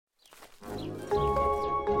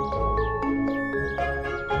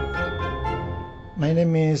My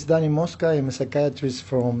name is Danny Mosca. I'm a psychiatrist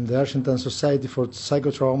from the Argentine Society for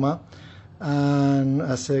Psychotrauma. And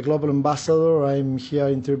as a global ambassador, I'm here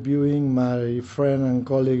interviewing my friend and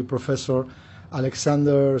colleague, Professor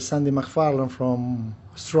Alexander Sandy McFarlane from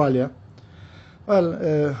Australia.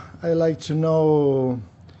 Well, I'd like to know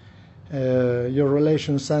your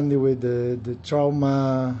relation, Sandy, with the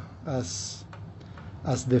trauma as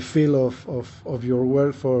the field of your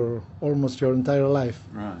work for almost your entire life.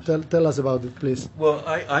 Right. Tell us about it, please. Well,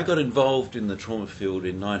 I got involved in the trauma field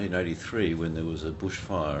in 1983 when there was a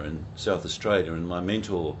bushfire in South Australia, and my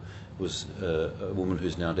mentor was a woman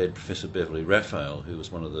who's now dead, Professor Beverly Raphael, who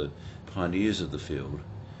was one of the pioneers of the field.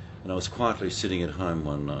 And I was quietly sitting at home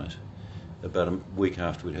one night, about a week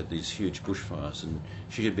after we'd had these huge bushfires, and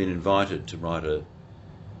she had been invited to write a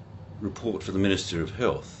report for the Minister of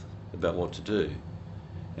Health about what to do.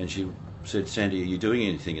 And she said, "Sandy, are you doing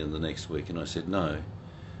anything in the next week?" And I said, "No."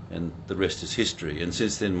 And the rest is history. And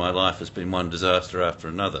since then, my life has been one disaster after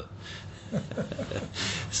another.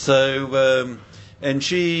 So, and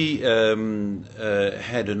she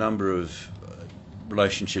had a number of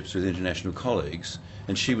relationships with international colleagues,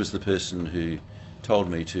 and she was the person who told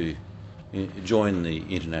me to join the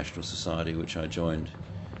International Society, which I joined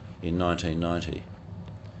in 1990.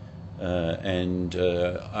 And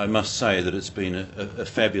I must say that it's been a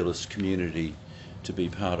fabulous community to be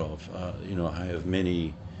part of. I have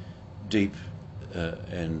many deep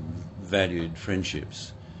and valued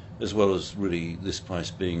friendships, as well as really this place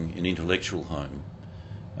being an intellectual home.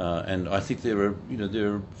 And I think there are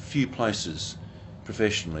few places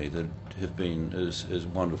professionally that have been as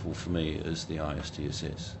wonderful for me as the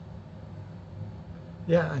ISTSS.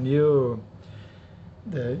 Yeah, and your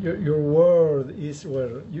word is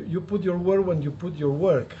where you put your word when you put your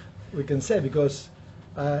work, we can say, because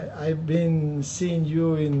I've been seeing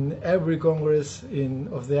you in every Congress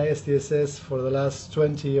of the ISTSS for the last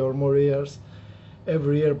 20 or more years,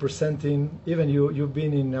 every year presenting. Even you've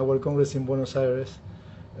been in our Congress in Buenos Aires.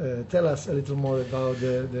 Tell us a little more about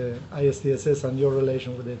the ISTSS and your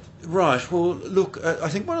relation with it. Right. Well, look, I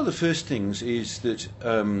think one of the first things is that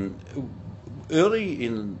early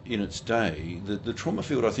in its day, the trauma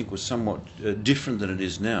field, I think, was somewhat different than it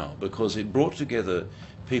is now, because it brought together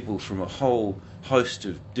people from a whole host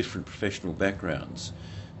of different professional backgrounds,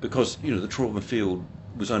 because the trauma field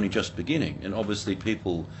was only just beginning, and obviously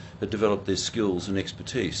people had developed their skills and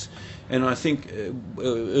expertise. And I think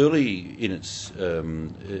early in its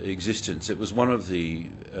existence, it was one of the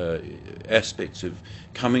aspects of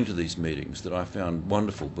coming to these meetings that I found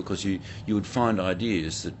wonderful, because you would find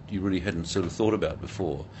ideas that you really hadn't sort of thought about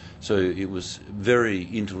before. So it was very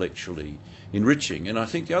intellectually enriching. And I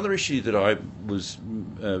think the other issue that I was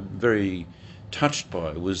very touched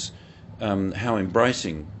by was how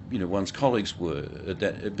embracing one's colleagues were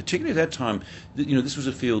particularly at that time. This was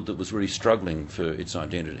a field that was really struggling for its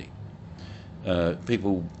identity.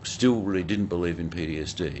 People still really didn't believe in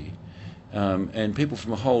PTSD, and people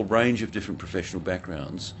from a whole range of different professional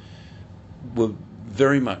backgrounds were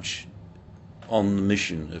very much on the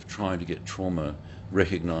mission of trying to get trauma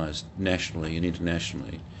recognised nationally and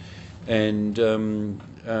internationally, and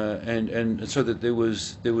so that there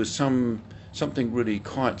was something really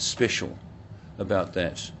quite special about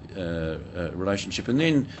that relationship. And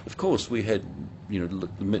then, of course, we had,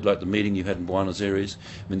 like the meeting you had in Buenos Aires,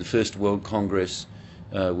 the first World Congress,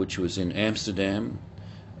 which was in Amsterdam,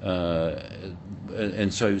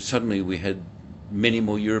 and so suddenly we had many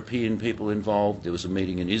more European people involved. There was a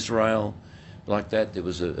meeting in Israel like that. There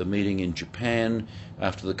was a meeting in Japan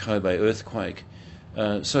after the Kobe earthquake.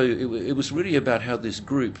 So it was really about how this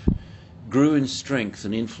group grew in strength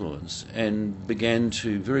and influence and began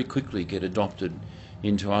to very quickly get adopted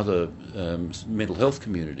into other mental health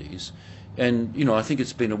communities. And, I think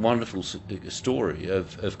it's been a wonderful story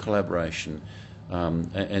of collaboration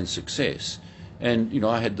and success. And,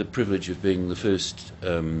 I had the privilege of being the first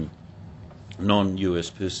non-US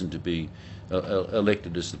person to be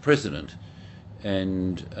elected as the president.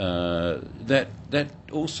 And that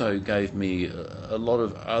also gave me a lot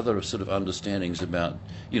of other sort of understandings about,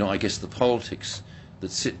 I guess, the politics that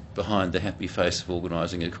sit behind the happy face of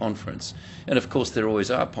organising a conference. And of course there always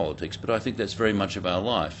are politics, but I think that's very much of our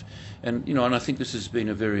life. And and I think this has been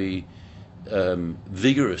a very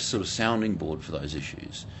vigorous sort of sounding board for those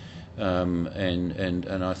issues.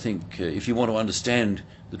 And I think if you want to understand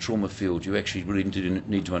the trauma field, you actually really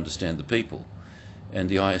need to understand the people. And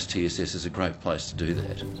the ISTSS is a great place to do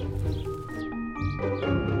that.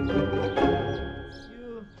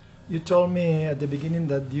 You told me at the beginning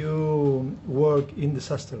that you work in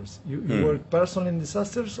disasters. You work personally in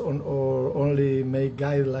disasters, or only make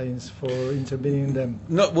guidelines for intervening in them?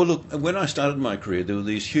 No, well, look, when I started my career, there were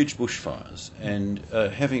these huge bushfires, and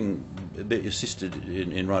having assisted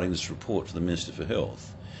in writing this report to the Minister for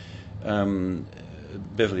Health,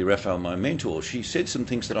 Beverly Raphael, my mentor, she said some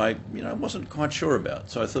things that I wasn't quite sure about.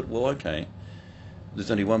 So I thought, well, okay,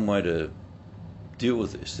 there's only one way to deal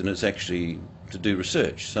with this, and it's actually to do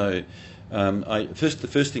research. So the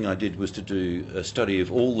first thing I did was to do a study of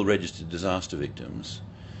all the registered disaster victims,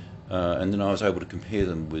 and then I was able to compare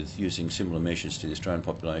them with using similar measures to the Australian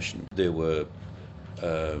population. There were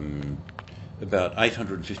about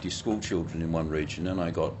 850 school children in one region, and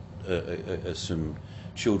I got some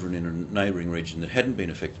children in a neighbouring region that hadn't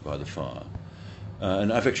been affected by the fire.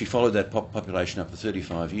 And I've actually followed that population up for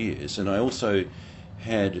 35 years. And I also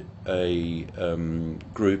had a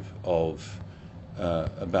group of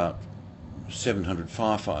about 700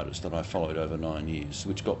 firefighters that I followed over 9 years,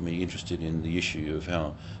 which got me interested in the issue of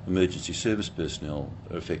how emergency service personnel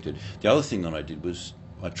are affected. The other thing that I did was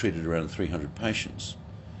I treated around 300 patients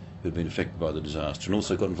who'd been affected by the disaster, and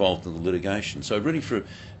also got involved in the litigation. So really for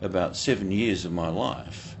about 7 years of my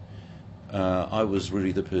life, I was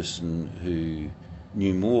really the person who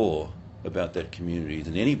knew more about that community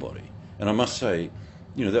than anybody. And I must say,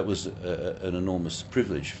 that was an enormous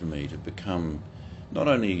privilege for me to become, not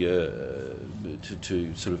only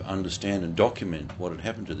to sort of understand and document what had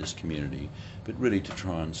happened to this community, but really to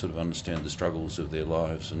try and sort of understand the struggles of their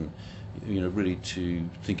lives, and really to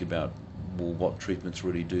think about, well, what treatments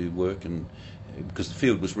really do work, and because the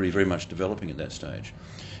field was really very much developing at that stage.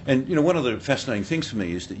 And one of the fascinating things for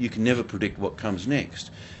me is that you can never predict what comes next.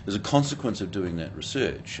 As a consequence of doing that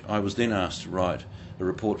research, I was then asked to write a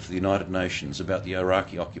report for the United Nations about the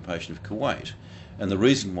Iraqi occupation of Kuwait. And the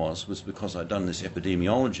reason was because I'd done this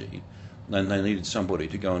epidemiology, and they needed somebody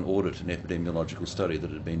to go and audit an epidemiological study that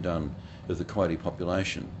had been done of the Kuwaiti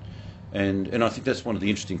population. And I think that's one of the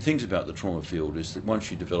interesting things about the trauma field, is that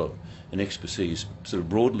once you develop an expertise sort of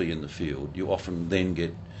broadly in the field, you often then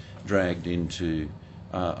get dragged into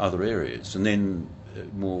other areas. And then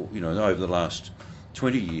more, over the last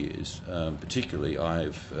 20 years particularly,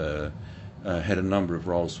 I've had a number of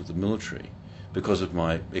roles with the military. Because of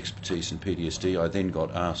my expertise in PTSD, I then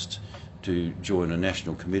got asked to join a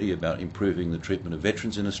national committee about improving the treatment of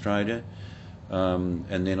veterans in Australia.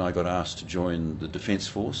 And then I got asked to join the Defence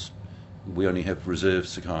Force. We only have reserve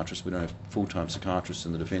psychiatrists, we don't have full-time psychiatrists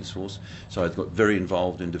in the Defence Force. So I got very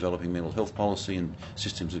involved in developing mental health policy and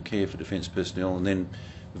systems of care for defence personnel. And then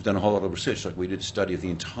we've done a whole lot of research. Like we did a study of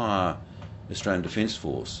the entire Australian Defence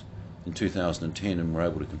Force in 2010, and we're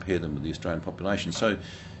able to compare them with the Australian population. So,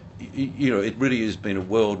 it really has been a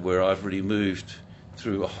world where I've really moved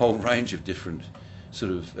through a whole range of different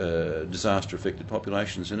sort of disaster-affected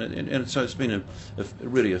populations, and so it's been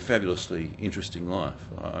really a fabulously interesting life.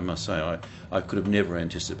 I must say, I could have never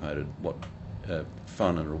anticipated what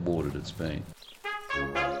fun and rewarded it's been.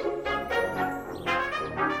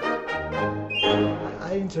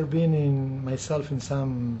 I intervene myself in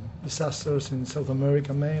some disasters in South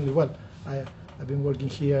America mainly. Well, I've been working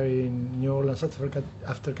here in New Orleans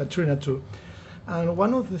after Katrina too, and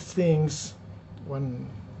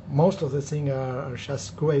most of the things are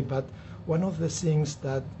just great, but one of the things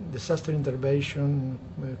that disaster intervention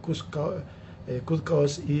could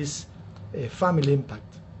cause is a family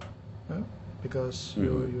impact, because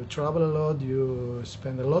you travel a lot, you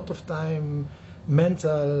spend a lot of time,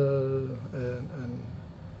 mental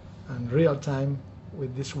and real time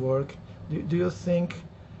with this work. Do you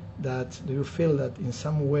feel that in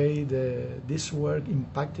some way this work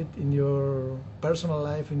impacted in your personal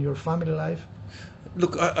life, in your family life?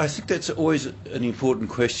 Look, I think that's always an important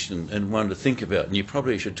question and one to think about, and you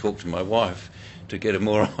probably should talk to my wife to get a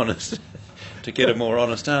more honest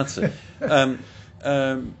answer.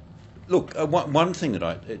 Look, one thing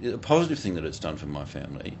a positive thing that it's done for my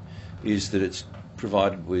family is that it's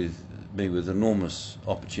provided me with enormous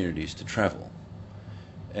opportunities to travel,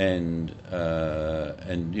 and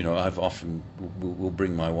I've often will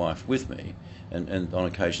bring my wife with me, and on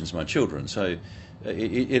occasions my children. So.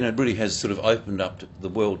 It really has sort of opened up the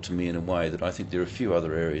world to me in a way that I think there are a few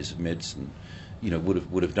other areas of medicine,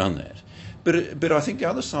 would have done that. But I think the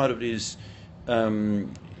other side of it is,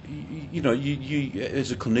 you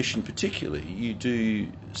as a clinician particularly, you do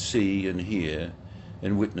see and hear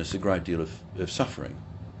and witness a great deal of suffering,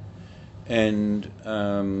 and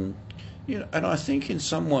and I think in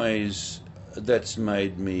some ways that's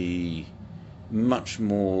made me much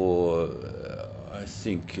more. I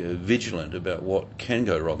think vigilant about what can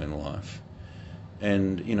go wrong in life,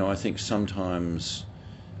 and I think sometimes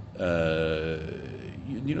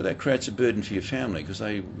that creates a burden for your family, because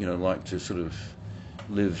they, like to sort of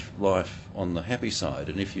live life on the happy side,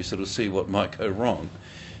 and if you sort of see what might go wrong,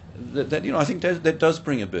 I think that does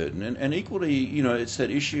bring a burden. And equally, it's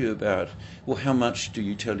that issue about, well, how much do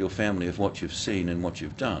you tell your family of what you've seen and what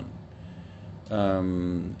you've done?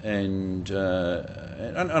 And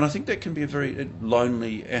I think that can be a very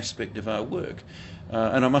lonely aspect of our work.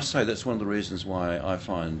 And I must say that's one of the reasons why I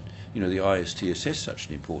find, the ISTSS such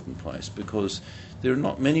an important place, because there are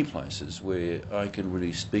not many places where I can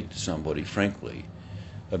really speak to somebody frankly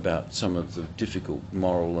about some of the difficult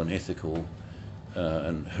moral and ethical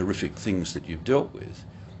and horrific things that you've dealt with,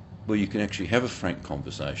 where you can actually have a frank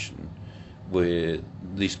conversation where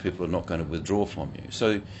these people are not going to withdraw from you.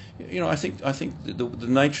 So, I think the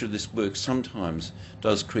nature of this work sometimes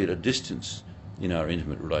does create a distance in our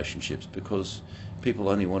intimate relationships, because people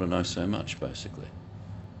only want to know so much, basically.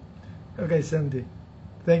 Okay, Sandy,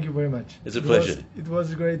 thank you very much. It's a pleasure. It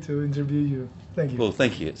was great to interview you. Thank you. Well,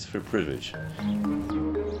 thank you. It's a privilege.